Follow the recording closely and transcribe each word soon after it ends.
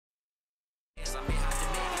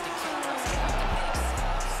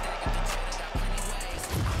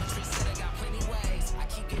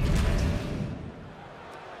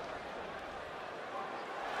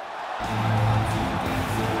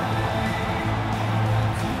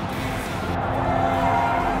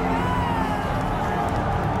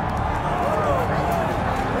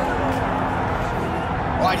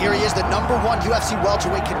All right, here he is, the #1 UFC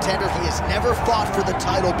welterweight contender. He has never fought for the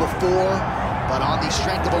title before, but on the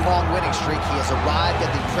strength of a long winning streak, he has arrived at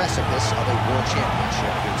the precipice of a world championship.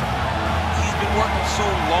 He's been working so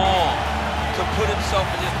long to put himself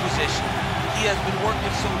in this position. He has been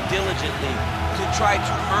working so diligently to try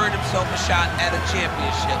to earn himself a shot at a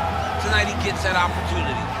championship. Tonight he gets that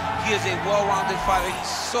opportunity. He is a well-rounded fighter.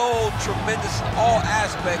 He's so tremendous in all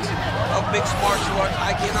aspects of mixed martial arts.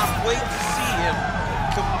 I cannot wait to see him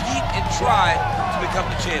compete and try to become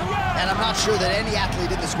the champion. And I'm not sure that any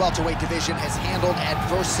athlete in this welterweight division has handled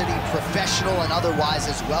adversity, professional and otherwise,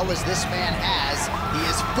 as well as this man has. He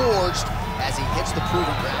is forged as he hits the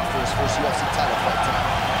proving ground for his first UFC title fight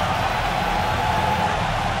tonight.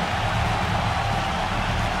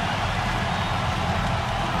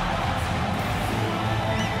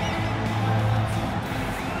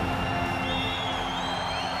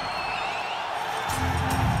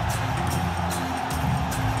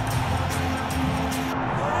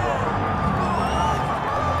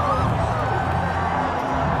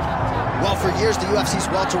 For years, the UFC's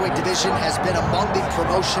welterweight division has been among the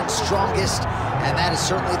promotion's strongest, and that is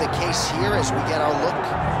certainly the case here as we get our look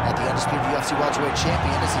at the undisputed UFC welterweight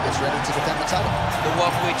champion as he gets ready to defend the title. The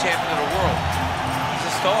welterweight champion of the world. He's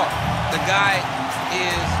a star. The guy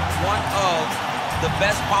is one of the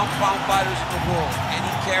best pound-for-pound fighters in the world, and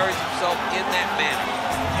he carries himself in that manner.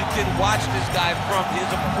 You can watch this guy from his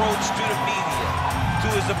approach to the media, to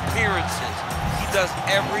his appearances. He does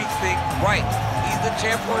everything right. He's the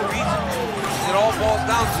champ for a reason. It all boils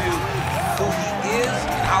down to who he is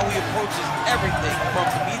and how he approaches everything from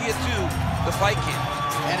the media to the fight camp.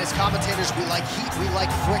 And as commentators, we like heat, we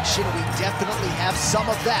like friction. We definitely have some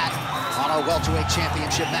of that on our welterweight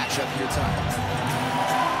championship matchup here tonight.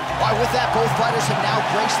 All right, with that, both fighters have now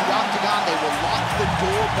graced the octagon. They will lock the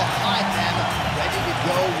door behind them, ready to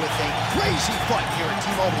go with a crazy fight here at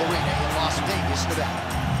T-Mobile Arena in Las Vegas,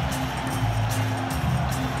 Nevada.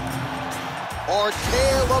 Our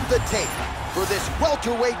tale of the tape for this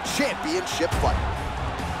welterweight championship fight.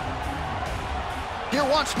 Here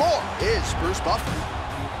once more is Bruce Buffer.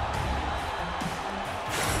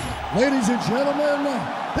 Ladies and gentlemen,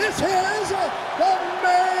 this is the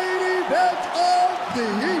main event of the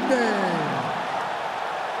evening.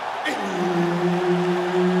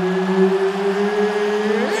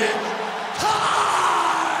 It's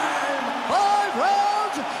time! 5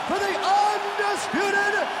 rounds for the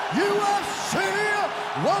undisputed UFC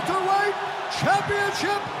welterweight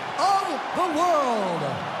championship of the world.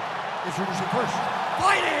 Introducing first,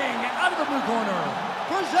 fighting out of the blue corner,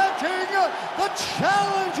 presenting the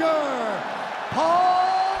challenger,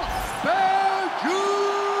 Paul Berju.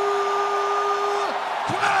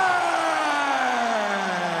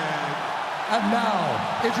 And now,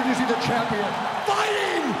 introducing the champion,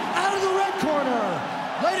 fighting out of the red corner,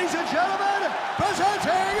 ladies and gentlemen,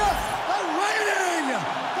 presenting the reigning,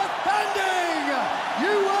 defending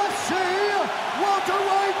UFC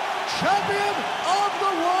welterweight champion of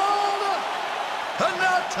the world,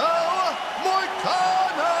 Renato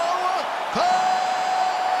carneiro.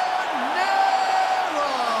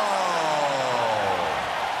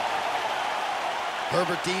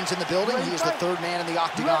 Herbert Dean's in the building. He is the third man in the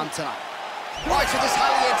octagon tonight. All right, so this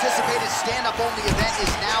highly anticipated stand-up-only event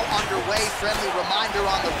is now underway. Friendly reminder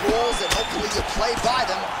on the rules, and hopefully you play by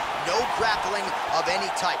them. No grappling of any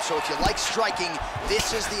type. So if you like striking,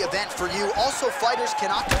 this is the event for you. Also, fighters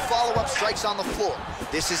cannot do follow-up strikes on the floor.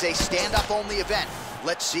 This is a stand-up-only event.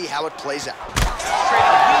 Let's see how it plays out. Trading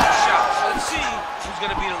huge shots. Let's see who's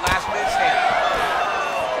going to be the last man standing.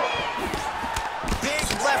 Big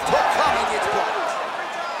left hook coming. It's blocked.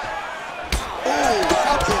 Ooh,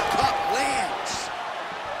 uppercut lands.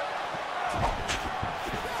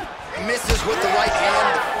 Misses with the right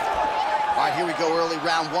hand. All right, here we go, early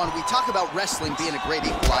round one. We talk about wrestling being a great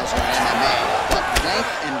equalizer in MMA, but length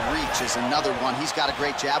and reach is another one. He's got a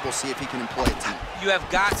great jab. We'll see if he can employ it tonight. You have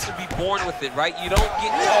got to be born with it, right? You don't get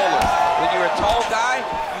taller. When you're a tall guy,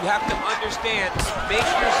 you have to understand, make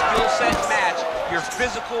your skill set match your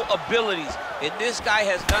physical abilities. And this guy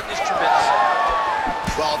has done this tremendously.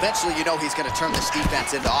 Well, eventually, you know he's going to turn this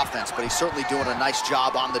defense into offense, but he's certainly doing a nice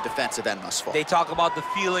job on the defensive end thus far. They talk about the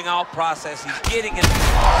feeling out process. He's getting it.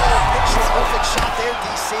 Perfect shot there,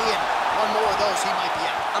 DC, and one more of those, he might be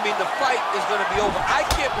out. I mean, the fight is going to be over. I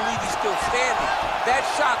can't believe he's still standing. That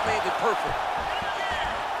shot landed perfect.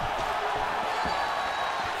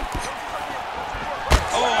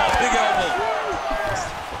 Oh, big elbow.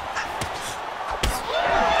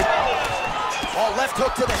 Oh, left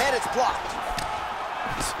hook to the head, it's blocked.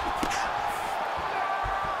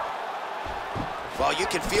 Well, you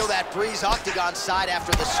can feel that breeze octagon side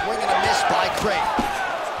after the swing and a miss by Craig.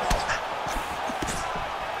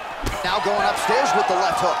 Now going upstairs with the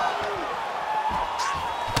left hook.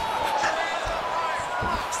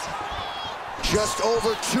 Just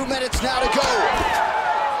over 2 minutes now to go.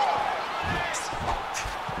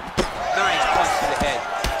 Nice punch to the head.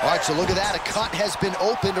 All right, so look at that. A cut has been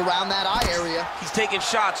opened around that eye area. He's taking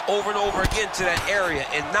shots over and over again to that area,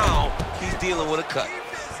 and now he's dealing with a cut.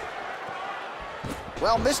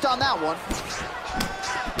 Well, missed on that one.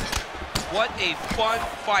 What a fun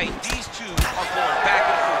fight. These two are going back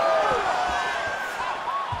and forth.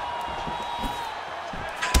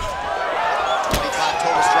 25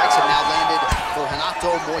 total strikes have now landed for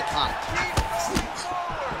Renato.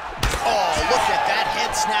 Oh, look at that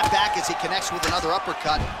head snap back as he connects with another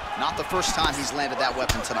uppercut. Not the first time he's landed that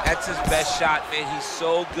weapon tonight. That's his best shot, man. He's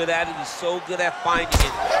so good at it. He's so good at finding it.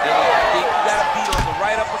 And you got to beat on the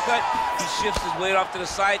right uppercut. He shifts his weight off to the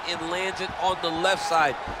side and lands it on the left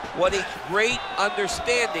side. What a great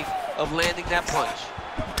understanding of landing that punch.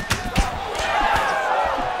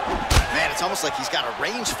 Man, it's almost like he's got a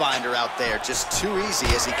rangefinder out there. Just too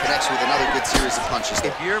easy as he connects with another good series of punches.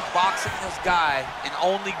 If you're boxing this guy and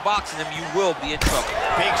only boxing him, you will be in trouble.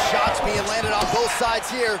 Big shots being landed on both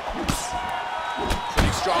sides here.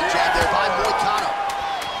 Pretty strong jab there by Moicano.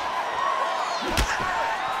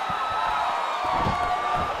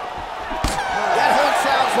 That horn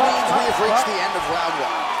sounds means we have reached the end of round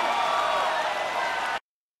one.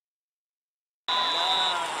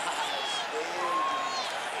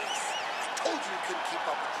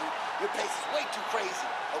 Your pace is way too crazy,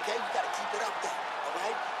 okay? You gotta keep it up there, all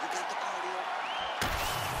right? You got the cardio.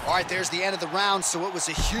 All right, there's the end of the round, so it was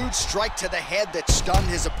a huge strike to the head that stunned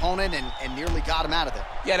his opponent and nearly got him out of there.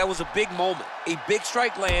 Yeah, that was a big moment. A big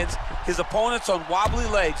strike lands, his opponent's on wobbly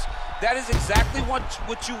legs. That is exactly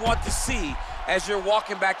what you want to see as you're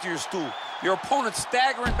walking back to your stool. Your opponent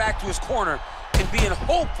staggering back to his corner and being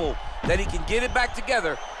hopeful that he can get it back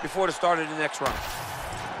together before the start of the next round.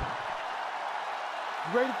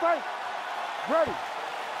 You ready to fight? Ready.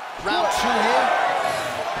 Round two here.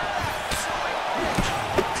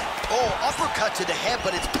 Oh, uppercut to the head,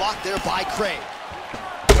 but it's blocked there by Craig.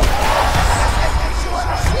 You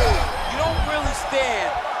don't really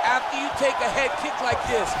stand after you take a head kick like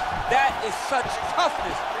this. That is such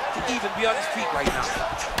toughness to even be on his feet right now.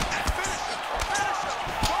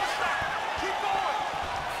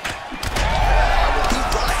 Well, he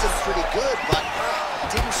rocked him pretty good, but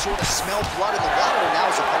didn't sort of smell blood in the water, and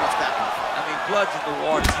now his opponent's back in the fight. I mean, blood's in the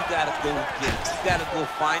water. You gotta go get it. You gotta go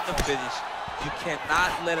find the finish. You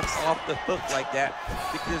cannot let him off the hook like that,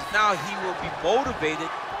 because now he will be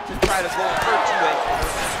motivated to try to go and hurt you.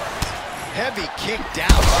 Heavy kick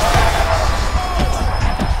down.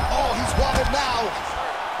 Oh, he's wobbled now.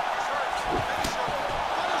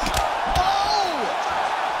 Oh!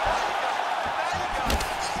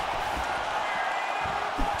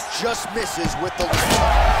 Just misses with the left.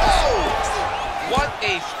 Oh! What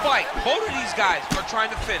a fight. Both of these guys are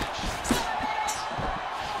trying to finish.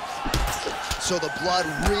 So the blood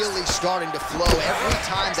really starting to flow. Every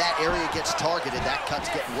time that area gets targeted, that cut's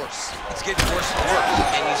getting worse. It's getting worse and worse.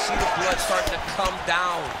 And you see the blood starting to come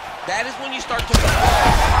down. That is when you start to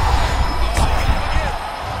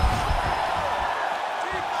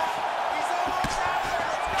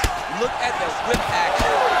look at the whip action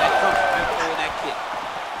that comes from him throwing that kick.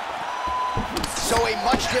 So a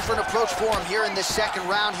much different approach for him here in this second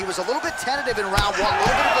round. He was a little bit tentative in round one, a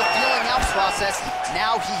little bit of a feeling out process.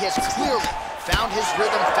 Now he has clearly found his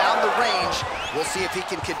rhythm, found the range. We'll see if he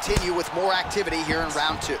can continue with more activity here in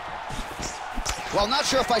round two. Well, I'm not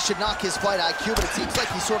sure if I should knock his fight IQ, but it seems like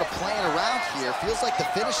he's sort of playing around here. Feels like the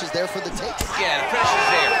finish is there for the taking. Yeah, the finish is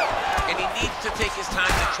there. And he needs to take his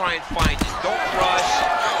time to try and find it. Don't rush.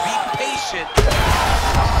 Be patient.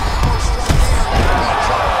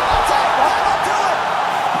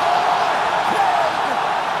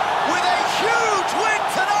 With a huge win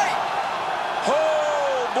tonight.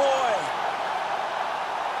 Oh, boy.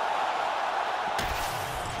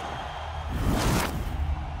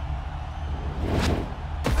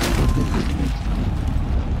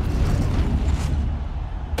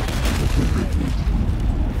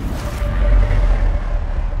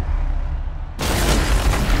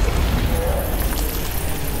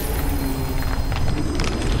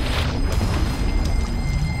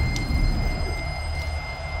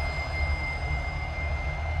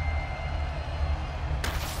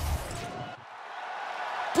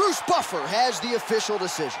 Bruce Buffer has the official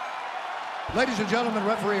decision. Ladies and gentlemen,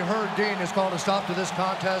 referee Herb Dean has called a stop to this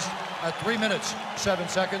contest at 3 minutes, 7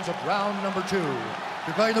 seconds of round number 2.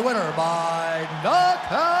 Declaring the winner by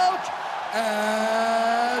knockout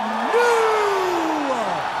and new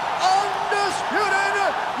undisputed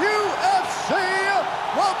UFC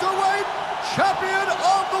welterweight champion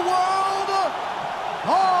of the world,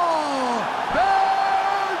 Paul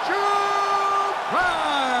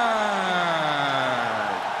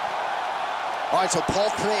All right, so Paul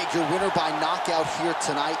Craig, your winner by knockout here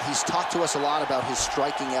tonight. He's talked to us a lot about his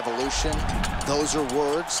striking evolution. Those are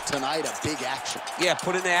words. Tonight, a big action. Yeah,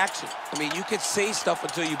 put in the action. I mean, you could say stuff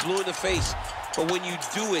until you're blue in the face, but when you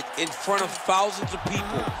do it in front of thousands of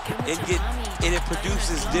people and it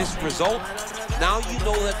produces this result, now you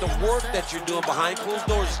know that the work that you're doing behind closed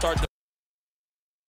doors is starting to